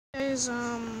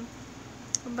guys,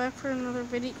 we're back for another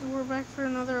video. We're back for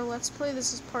another Let's Play.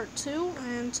 This is part 2,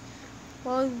 and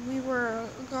while we were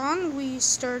gone, we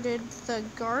started the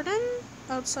garden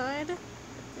outside.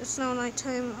 It's now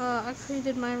nighttime. I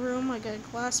created my room. I got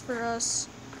glass for us.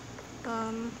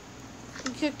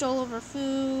 We cooked all of our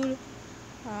food.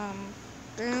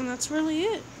 And that's really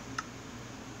it.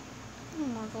 Oh,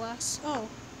 more glass. Oh,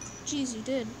 geez, you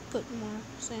did put more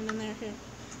sand in there. Here.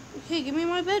 Okay, give me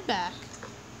my bed back.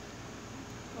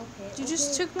 Okay. You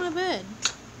just took my bed.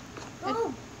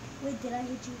 Oh! Wait, did I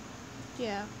hit you?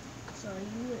 Yeah. Sorry,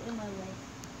 you were in my way.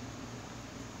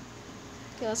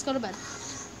 Okay, let's go to bed.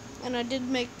 And I did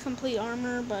make complete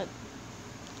armor, but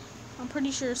I'm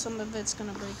pretty sure some of it's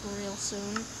gonna break real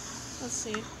soon. Let's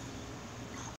see.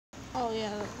 Oh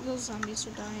yeah, those zombies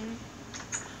are dying.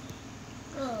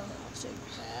 Oh. I'll take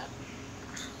that.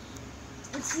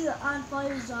 Let's see an on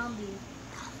fire zombie.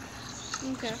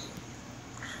 Okay.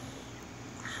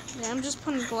 Yeah, I'm just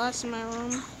putting glass in my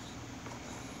room.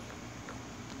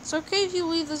 It's okay if you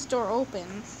leave this door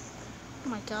open. Oh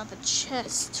my god, the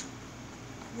chest.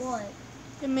 What?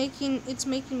 It's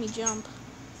making me jump.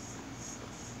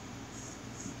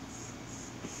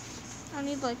 I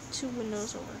need like 2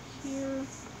 windows over here.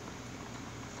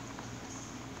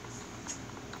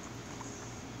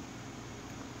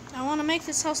 I want to make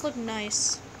this house look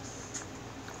nice.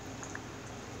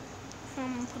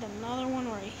 I'm gonna put another one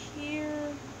right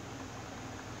here.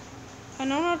 I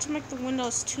know not to make the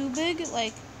windows too big.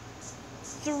 Like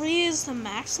 3 is the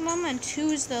maximum and 2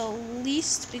 is the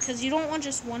least, because you don't want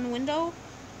just one window.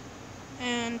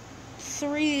 And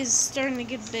 3 is starting to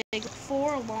get big.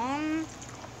 4 long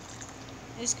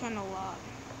is kind of a lot.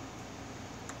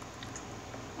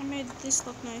 I made this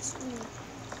look nice. Ooh.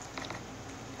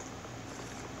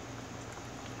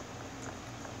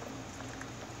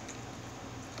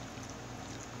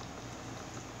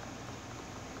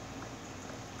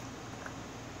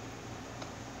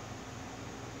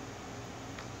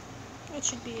 That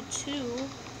should be a 2.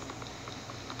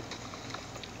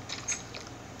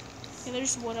 Okay,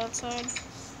 there's wood outside.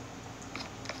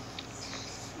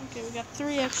 Okay, we got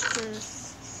 3 extras.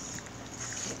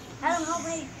 Adam, help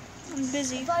me. I'm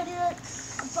busy. I'm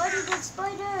fighting that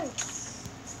spider.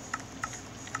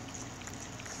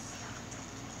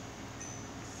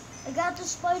 I got the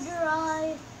spider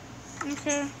eye.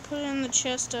 Okay, put it in the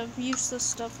chest of useless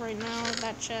stuff right now,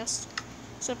 that chest.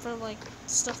 Except for, like,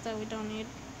 stuff that we don't need.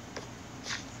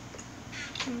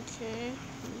 Okay,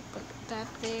 put that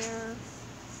there.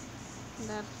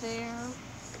 That there.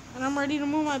 And I'm ready to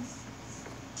move my...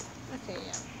 Okay,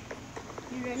 yeah.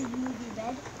 You ready to move your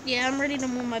bed? Yeah, I'm ready to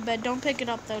move my bed. Don't pick it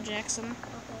up, though, Jackson.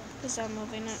 Okay. Because I'm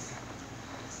moving it.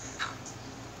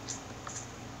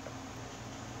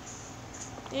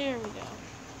 There we go.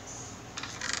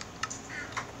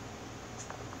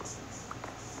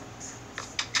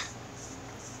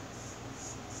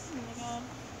 Oh my god.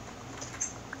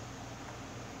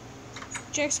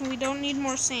 Jackson, we don't need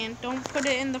more sand. Don't put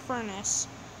it in the furnace.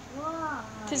 Why?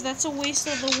 Because that's a waste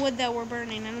of the wood that we're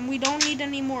burning. And we don't need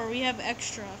any more. We have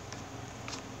extra.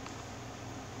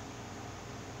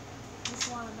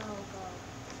 Just want to know, go.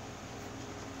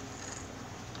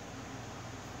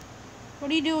 What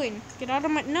are you doing? Get out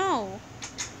of my... No!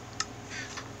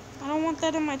 I don't want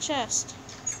that in my chest.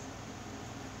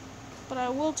 But I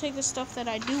will take the stuff that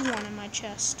I do want in my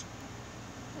chest.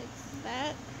 Like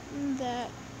that, and that,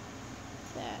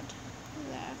 that,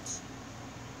 that. That,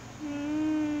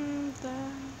 and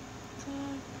that.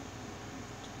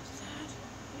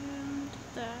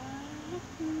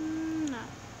 No.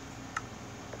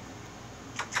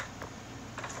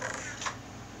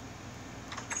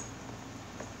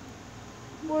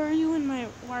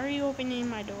 Why are you opening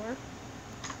my door?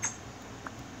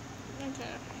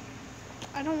 Okay.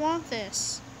 I don't want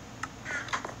this.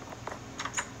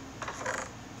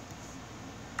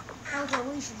 Okay,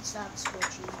 we should stop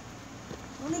switching.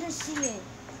 Let me just see it.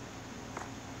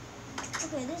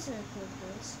 Okay, this is a cool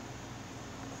place.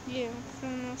 Yeah, for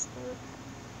the most part.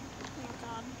 Oh my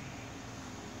god.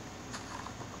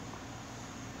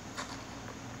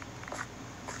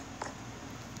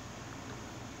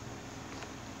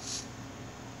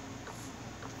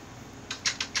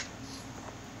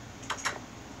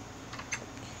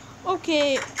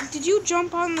 Okay, did you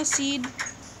jump on the seed?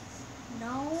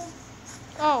 No.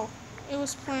 Oh, it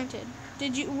was planted.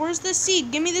 Did you? Where's the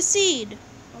seed? Give me the seed.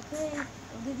 Okay,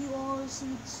 I'll give you all the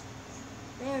seeds.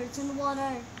 There, it's in the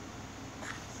water.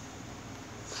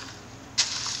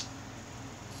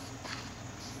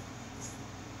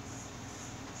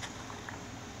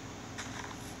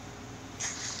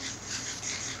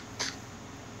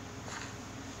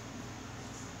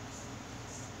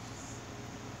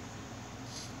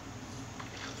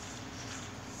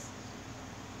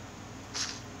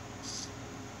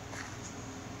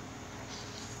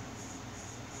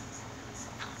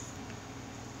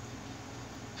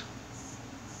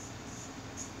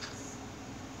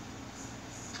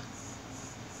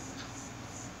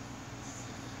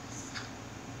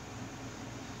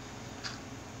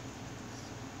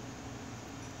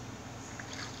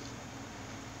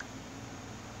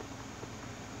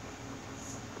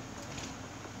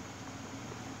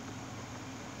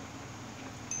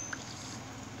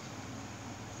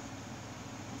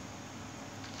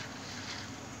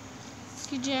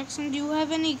 ask you, Jackson, do you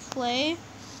have any clay?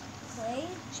 Clay?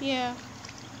 Yeah.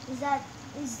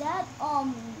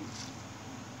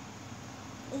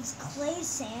 Is clay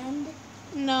sand?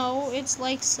 No, it's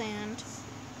like sand.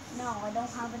 No, I don't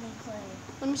have any clay.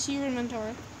 Let me see your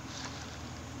inventory.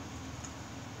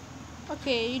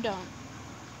 Okay, you don't.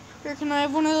 Here, can I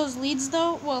have one of those leads,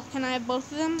 though? Well, can I have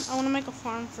both of them? I want to make a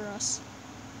farm for us.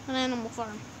 An animal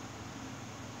farm.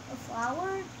 A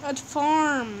flower? A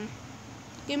farm.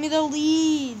 Give me the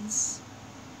leads.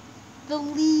 The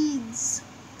leads.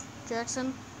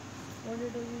 Jackson. What are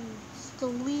the leaves? The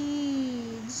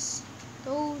leads.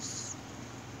 Those.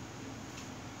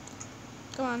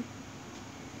 Come on.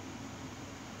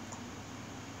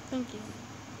 Thank you.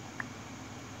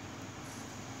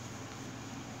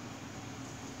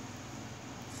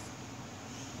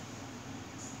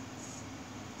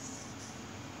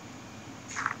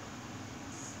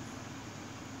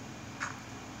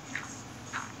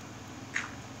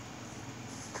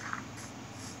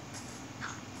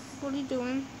 What are you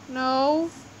doing?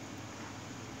 No.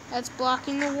 That's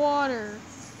blocking the water.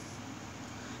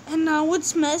 And now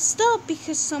it's messed up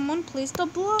because someone placed a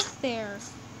block there.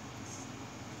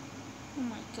 Oh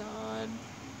my god.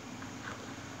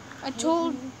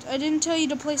 I didn't tell you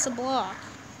to place a block.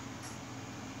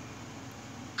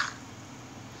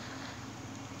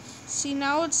 See,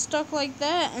 now it's stuck like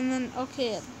that, and then,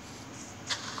 okay.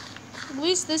 At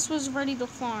least this was ready to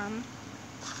farm.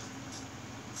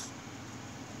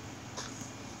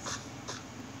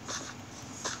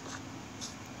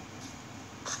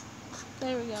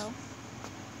 There we go.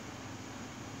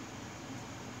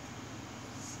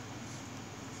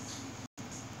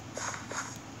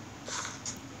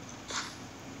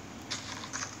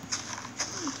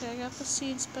 Okay, I got the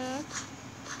seeds back.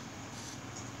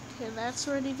 Okay, that's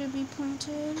ready to be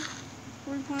planted.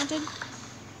 Replanted.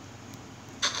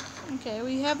 Okay,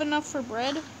 we have enough for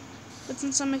bread. But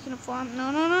since I'm making a farm,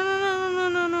 no.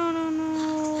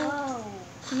 Whoa.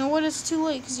 You know what? It's too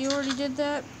late because you already did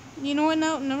that. You know what?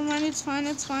 No, never mind. It's fine.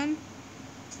 It's fine.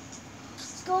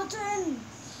 Skeleton!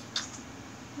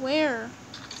 Where?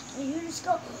 I hear the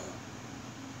skeleton.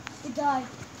 It died.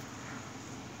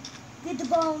 Get the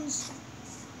bones.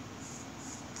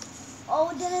 Oh,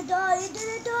 it didn't die. It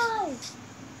didn't die.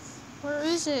 Where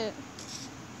is it?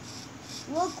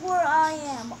 Look where I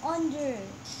am. Under.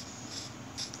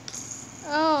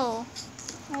 Oh.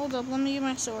 Hold up. Let me get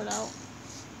my sword out.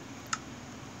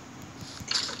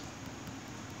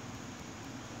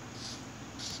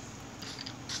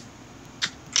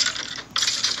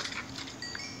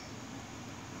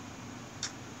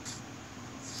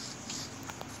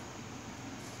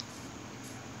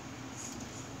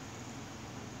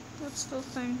 What's the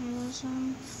thing he was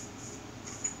in?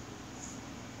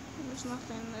 There's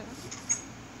nothing there.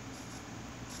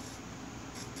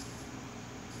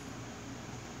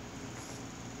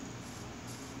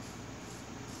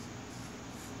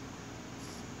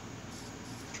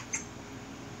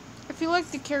 I feel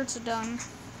like the carrots are done.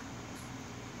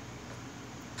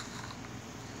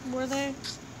 Were they?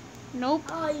 Nope.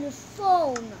 Oh, your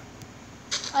phone.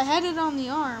 I had it on the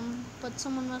arm, but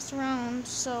someone messed around,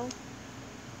 so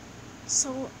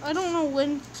I don't know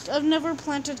when. I've never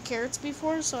planted carrots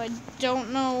before, so I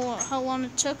don't know how long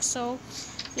it took, so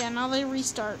yeah, now they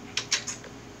restart.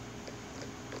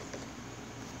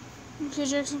 Okay,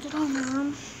 Jackson, get on the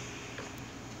room.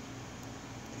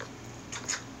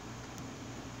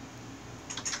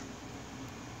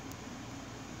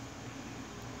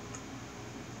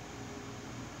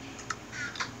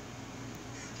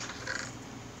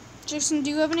 Jackson, do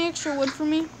you have any extra wood for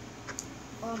me?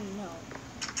 No.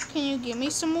 Can you give me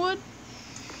some wood?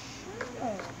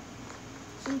 Sure.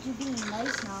 Since you're being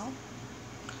nice now.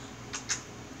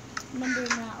 Remember in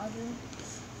that other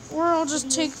Or I'll just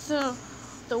video? take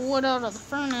the wood out of the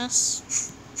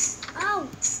furnace. Ow!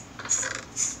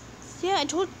 Yeah, I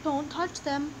told you, don't touch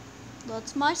them.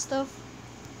 That's my stuff.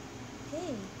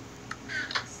 Okay.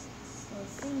 Well,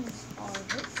 things are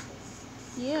hurtful.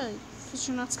 Yeah, because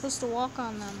you're not supposed to walk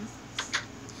on them.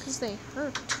 Because they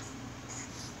hurt.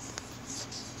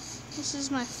 This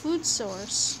is my food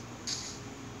source.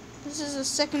 This is a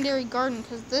secondary garden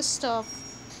because this stuff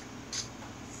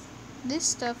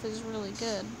is really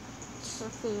good for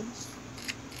food.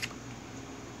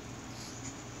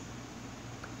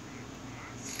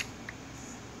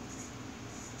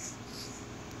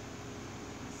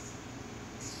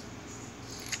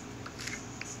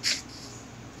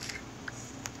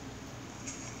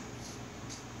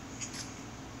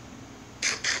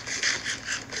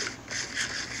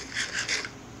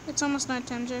 It's almost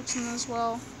nighttime, Jackson, as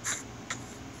well.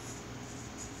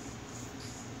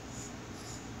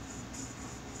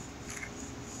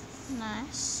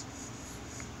 Nice.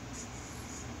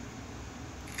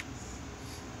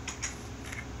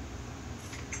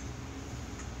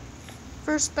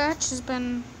 First batch has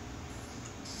been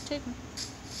taken.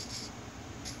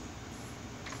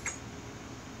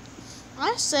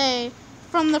 I say,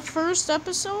 from the first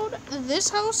episode, this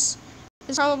house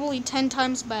is probably 10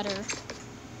 times better.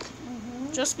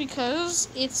 Just because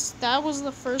that was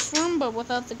the first room, but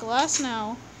without the glass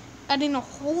now. Adding a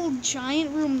whole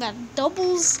giant room that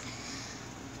doubles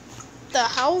the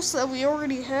house that we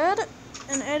already had,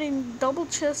 and adding double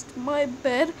chest, my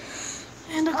bed,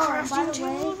 and a crafting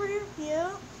table over here.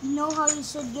 Yeah. You know how you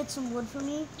said get some wood for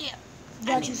me? Yeah.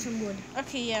 Got you some wood.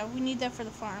 Okay, yeah, we need that for the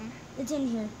farm. It's in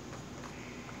here.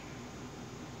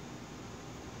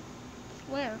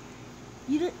 Where?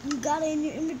 You got it in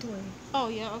your inventory. Oh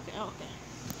yeah. Okay.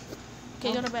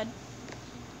 Okay, go to bed.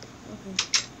 Okay.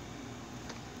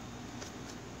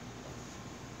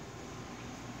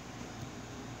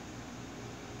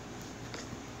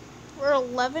 We're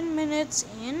 11 minutes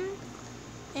in,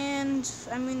 and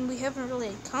I mean, we haven't really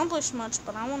accomplished much,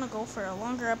 but I want to go for a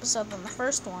longer episode than the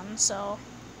first one, so.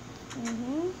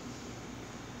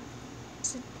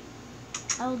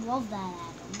 I would love that,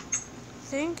 Adam. I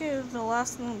think the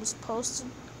last one was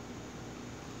posted,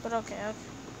 but okay.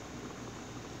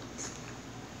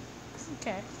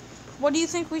 Okay. What do you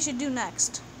think we should do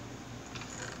next?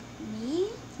 Me?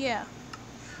 Yeah.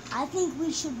 I think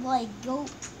we should, like,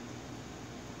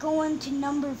 go into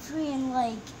number 3 and,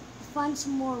 like, find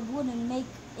some more wood and make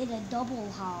it a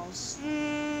double house.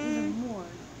 Even more.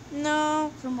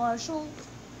 No. For Marshall?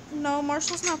 No,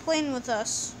 Marshall's not playing with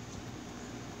us.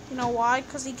 You know why?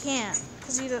 Because he can't.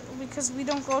 Because we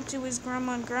don't go to his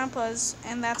grandma and grandpa's,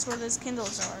 and that's where his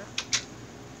Kindles are.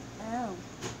 Oh.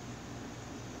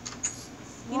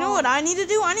 You know what I need to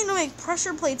do? I need to make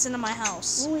pressure plates into my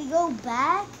house. When we go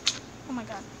back, Oh my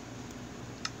god.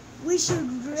 we should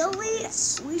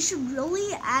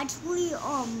really actually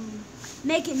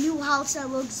make a new house that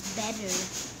looks better.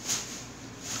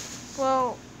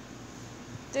 Well,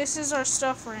 this is our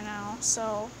stuff right now,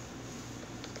 so.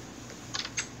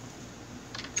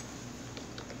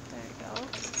 There you go.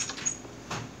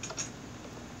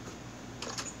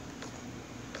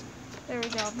 There we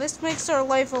go. This makes our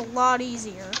life a lot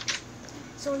easier.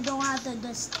 So we don't have to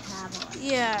just have it.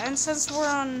 Yeah, and since we're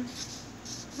on.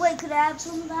 Wait, could I have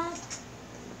some of that?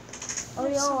 Are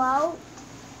we all out?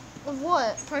 Of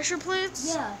what? Pressure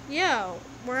plates? Yeah. Yeah,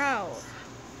 we're out.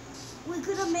 We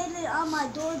could have made it on my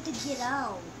door to get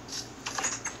out.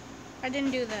 I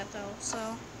didn't do that though,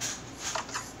 so.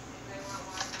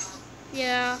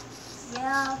 Yeah.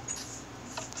 Yeah.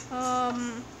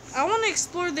 I want to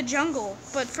explore the jungle,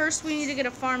 but first we need to get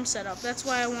a farm set up. That's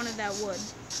why I wanted that wood.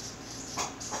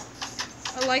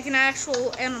 Like an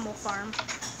actual animal farm.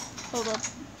 Hold up.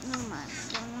 Never mind.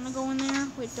 I don't want to go in there.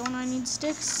 Wait, don't I need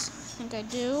sticks? I think I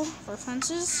do for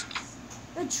fences.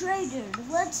 A trader.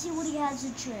 Let's see what he has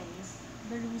to trade.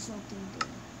 Better be something good.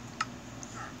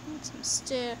 Need some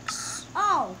sticks.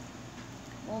 Oh.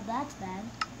 Well, that's bad.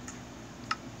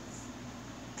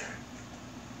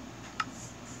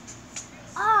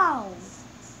 Ow.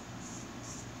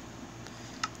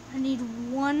 I need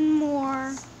one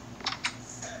more.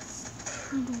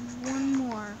 I need one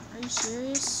more. Are you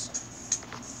serious?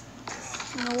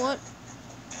 You know what?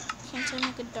 Can't I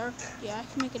make a dark? Yeah, I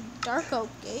can make a dark oak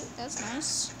gate. That's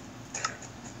nice.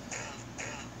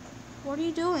 What are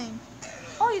you doing?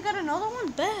 Oh, you got another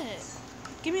one? Bet.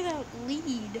 Give me that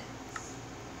lead.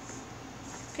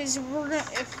 Cause we're gonna.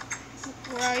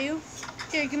 Where are you?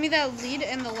 Here, give me that lead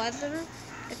and the leather.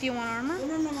 If you want armor.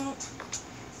 In a minute.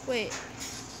 Wait.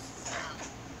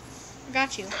 I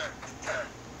got you.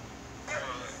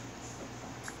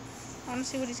 I want to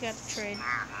see what he's got to trade.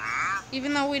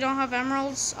 Even though we don't have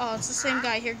emeralds. Oh, it's the same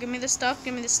guy. Here, give me the stuff.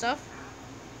 Give me the stuff.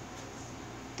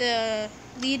 The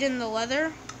lead and the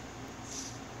leather.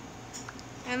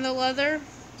 And the leather.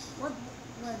 What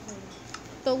leather?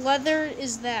 The leather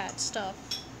is that stuff.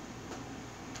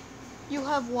 You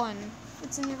have one.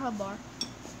 It's in your hub bar.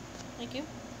 Thank you.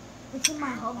 It's in my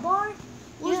hub bar?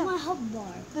 Where's Yeah. my hub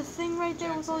bar? The thing right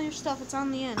there with all your stuff. It's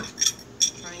on the end.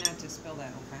 Try not to spill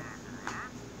that, okay?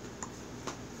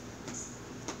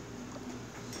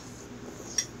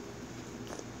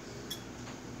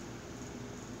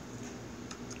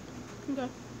 Okay.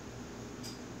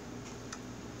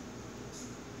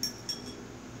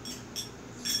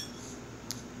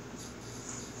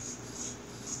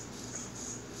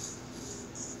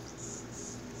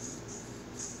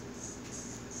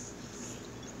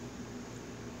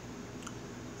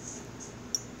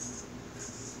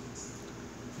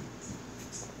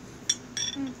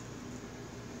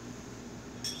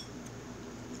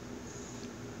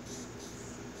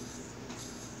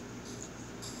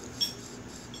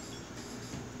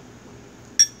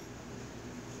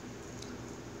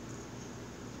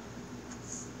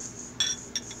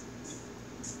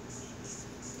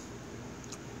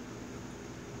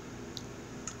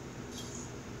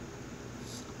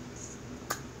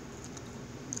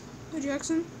 Hey,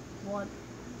 Jackson, What?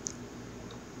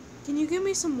 can you give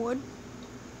me some wood?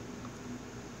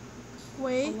 A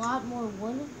Wait, lot more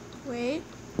wood? wait.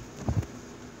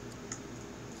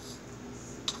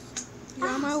 Get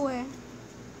out of my way.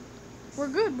 We're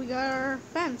good. We got our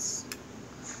fence.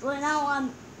 Right now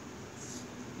I'm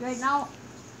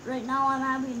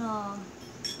having a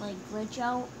like glitch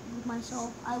out with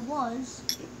myself. I was.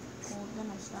 Well,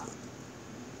 then I stopped.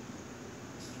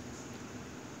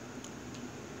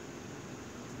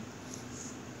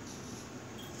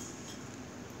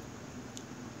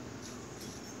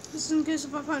 Just in case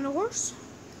if I find a horse.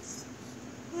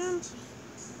 And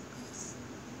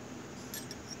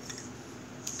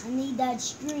I need that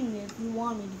string if you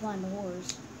want me to find a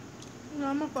horse. no,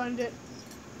 I'm gonna find it.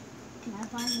 Can I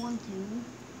find one too?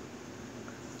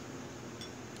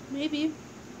 Maybe.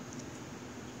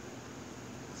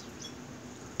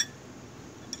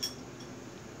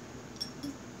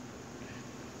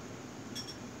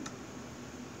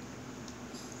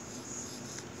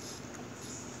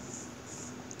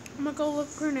 I'm gonna go look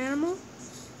for an animal.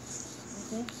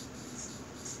 Okay.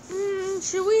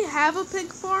 Should we have a pig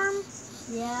farm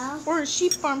Yeah. or a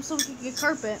sheep farm so we can get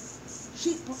carpet?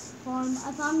 Sheep farm.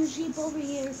 I found the sheep over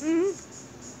here.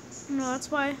 No,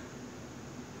 that's why.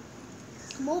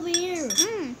 Come over here.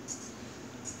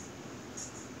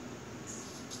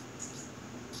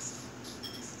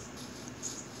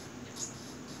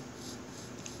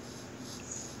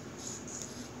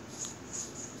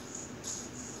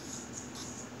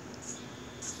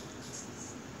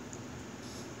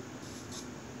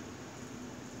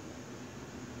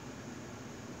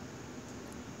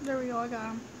 There we go. I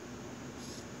got him.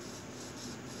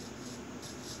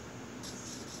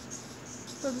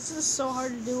 But this is so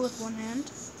hard to do with one hand.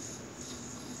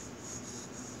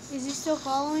 Is he still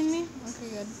following me? Okay,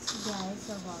 good. Yeah, it's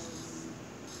so hard.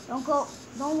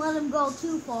 Don't let him go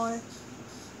too far.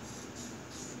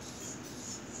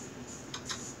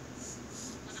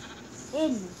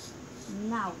 In.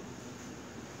 Now.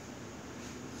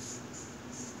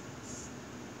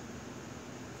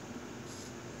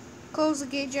 Close the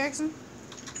gate, Jackson.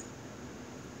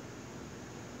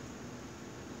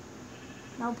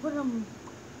 Now put him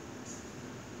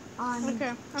on. Okay,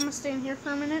 I'm gonna stay in here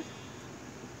for a minute.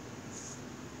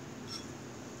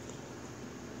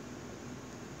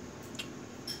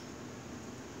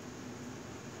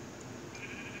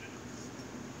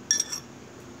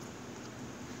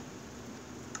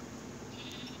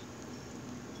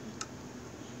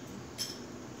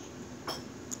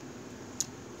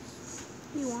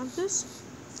 You want this?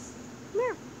 Come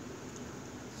here.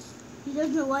 He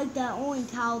doesn't like that. Only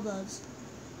cow does.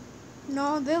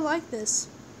 No, they like this.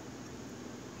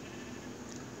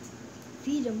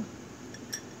 Feed him.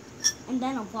 And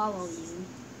then I'll follow you.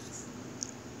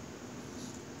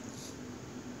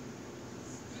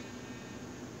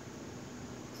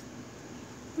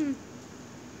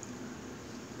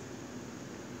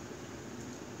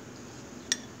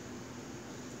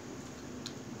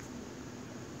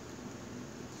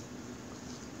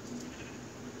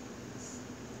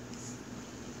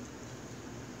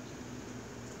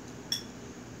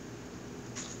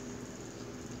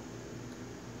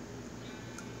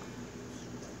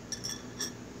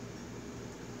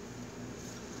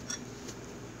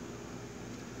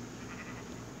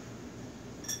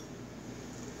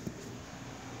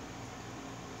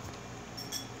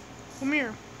 Come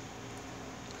here.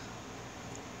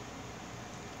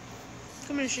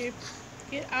 Come here, sheep.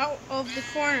 Get out of the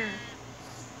corner.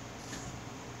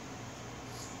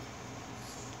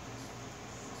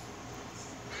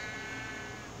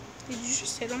 Did you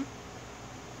just hit him?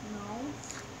 No.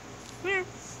 Come here.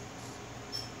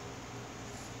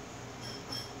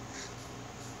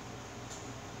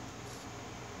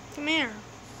 Come here.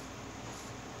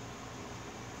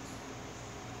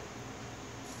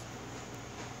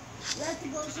 You have to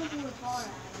go somewhere far,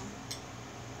 Adam.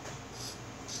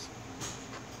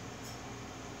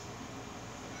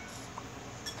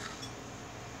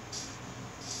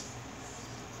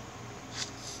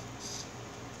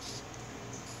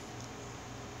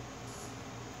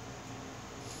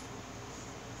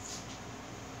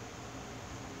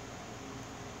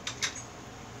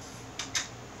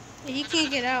 He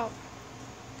can't get out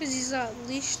because he's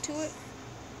leashed to it.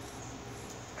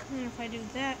 And if I do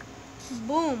that,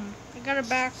 boom, I got her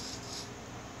back.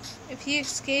 If he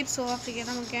escapes, we'll have to get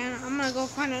him again. I'm gonna go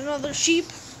find another sheep.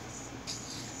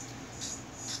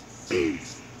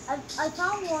 I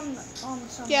found one on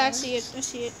somewhere. Yeah, I see it. I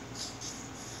see it.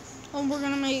 And we're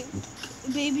gonna make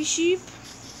baby sheep.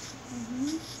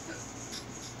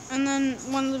 And then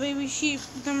one of the baby sheep,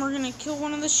 then we're gonna kill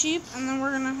one of the sheep, and then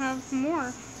we're gonna have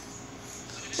more.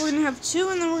 We're gonna have 2,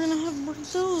 and then we're gonna have more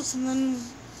of those, and then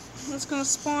it's gonna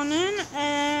spawn in,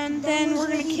 and then we're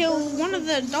gonna kill one of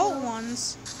the adult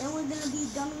ones. Then we're gonna be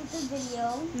done with the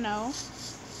video. No.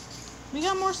 We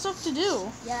got more stuff to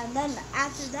do. Yeah, and then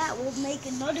after that, we'll make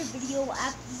another video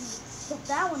after we put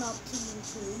that one up to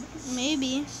YouTube.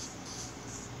 Maybe.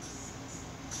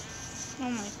 Oh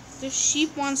my. The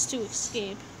sheep wants to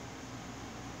escape.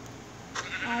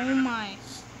 Oh my.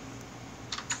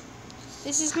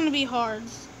 This is gonna be hard.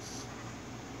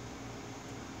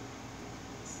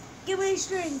 Give me a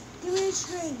string. Give me a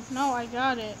string. No, I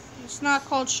got it. It's not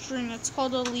called string. It's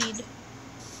called a lead.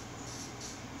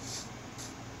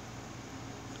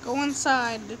 Go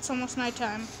inside. It's almost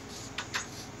nighttime.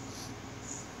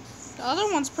 The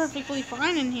other one's perfectly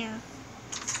fine in here.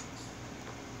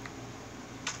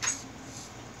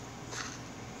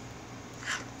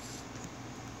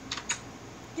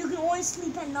 You can always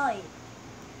sleep at night.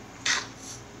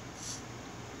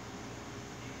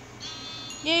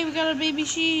 Yay, we got a baby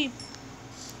sheep.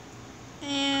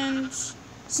 And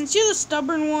since you're the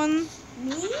stubborn one,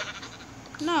 Me?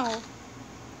 no,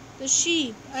 the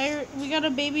sheep. We got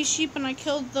a baby sheep, and I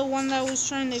killed the one that was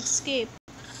trying to escape.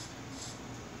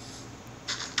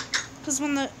 Cause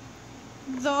when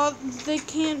they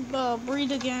can't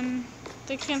breed again,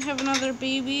 they can't have another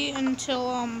baby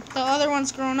until the other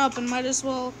one's grown up, and might as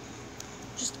well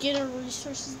just get our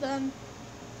resources then.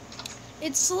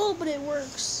 It's slow, but it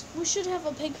works. We should have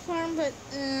a pig farm, but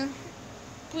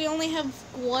we only have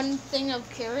one thing of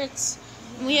carrots,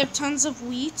 and we have tons of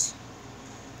wheat.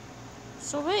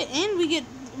 So hey, and we get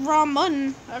raw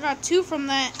mutton. I got 2 from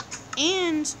that,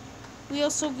 and we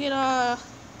also get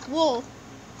wool.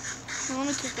 Now, let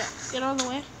me cook that. Get out of the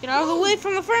way. Get out of the way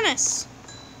from the furnace.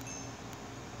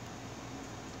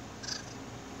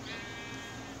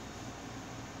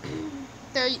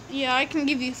 There, yeah, I can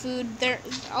give you food. There,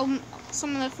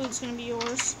 some of that food's gonna be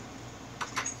yours.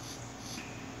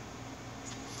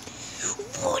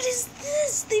 What is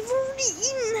this? They've already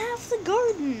eaten half the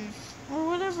garden, or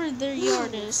whatever their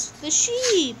yard is. The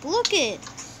sheep. Look it.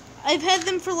 I've had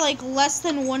them for like less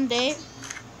than 1 day,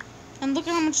 and look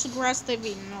at how much the grass they've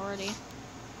eaten already.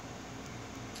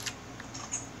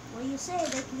 Well, you say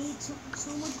they can eat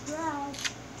so much grass.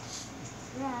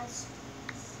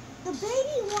 The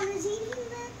baby one is eating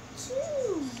that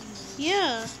too.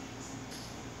 Yeah.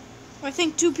 I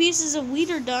think 2 pieces of wheat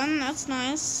are done. That's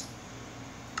nice.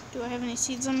 Do I have any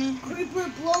seeds on me? Creeper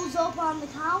blows up on the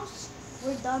house.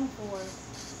 We're done for.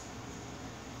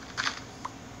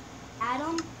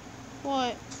 Adam,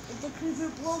 What? if the creeper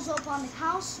blows up on the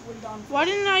house, we're done for. Why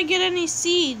didn't I get any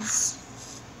seeds?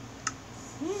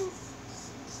 I don't know.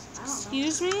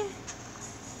 Excuse me?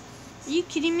 Are you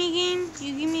kidding me, game?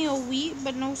 You give me a wheat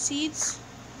but no seeds?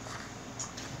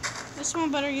 This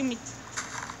one better give me...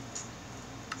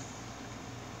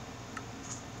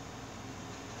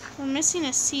 We're missing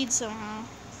a seed somehow.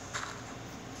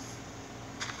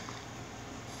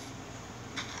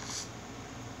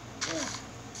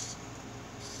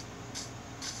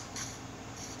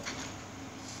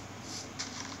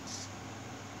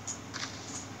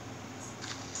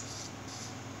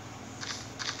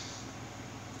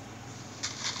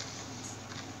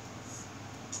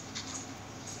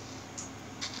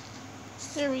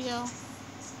 There we go.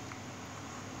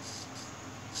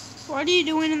 What are you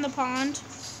doing in the pond?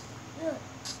 Ugh.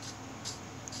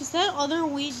 Is that other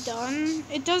wheat done?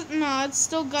 It does. No, it's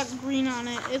still got green on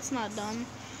it. It's not done.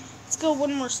 Let's go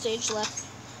 1 more stage left.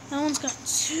 That one's got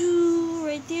 2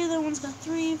 right there. That one's got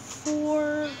 3,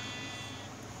 4,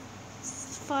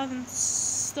 5, and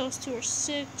those 2 are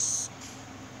 6.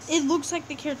 It looks like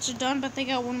the carrots are done, but they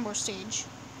got 1 more stage.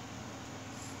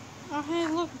 Oh, hey,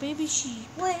 look, baby sheep.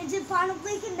 Wait, is it final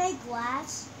we can make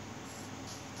glass?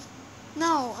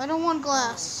 No, I don't want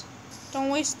glass. Don't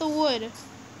waste the wood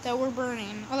that we're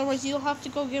burning. Otherwise, you'll have to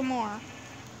go get more.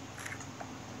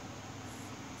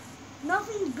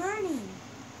 Nothing's burning.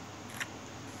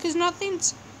 Because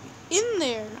nothing's in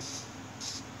there.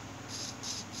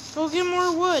 Go get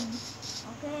more wood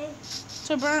Okay.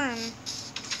 to burn.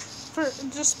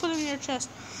 Just put it in your chest.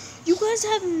 You guys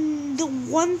have the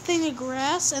 1 thing of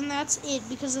grass, and that's it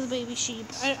because of the baby sheep.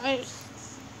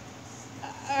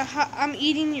 I'm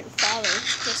eating your father,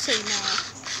 just so you know.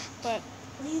 But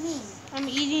What do you mean? I'm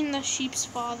eating the sheep's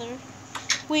father.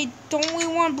 Wait, don't we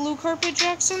want blue carpet,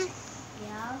 Jaxon?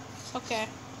 Yeah. Okay.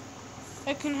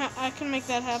 I can make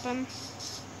that happen.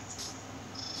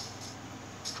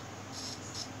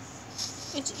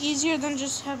 It's easier than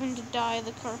just having to dye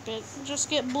the carpet. Just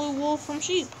get blue wool from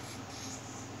sheep.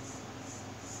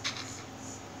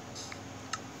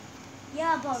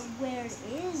 Yeah, but where it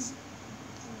is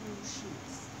blue sheep.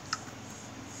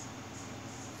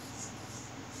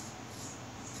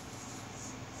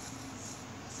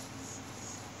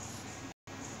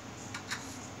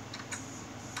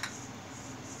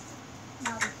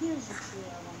 Now here's a tree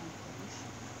I want to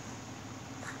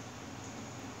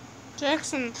finish.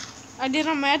 Jackson, I did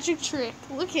a magic trick.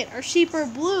 Look it, our sheep are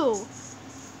blue.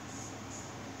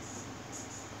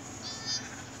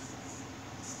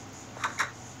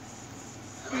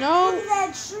 No, Look at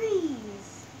that tree.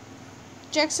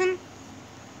 Jackson.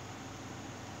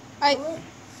 What?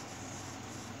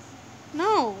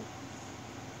 No.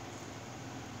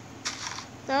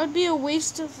 That would be a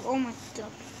waste of, oh my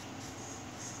god.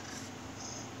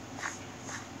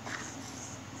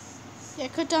 Yeah,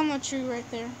 cut down the tree right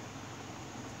there.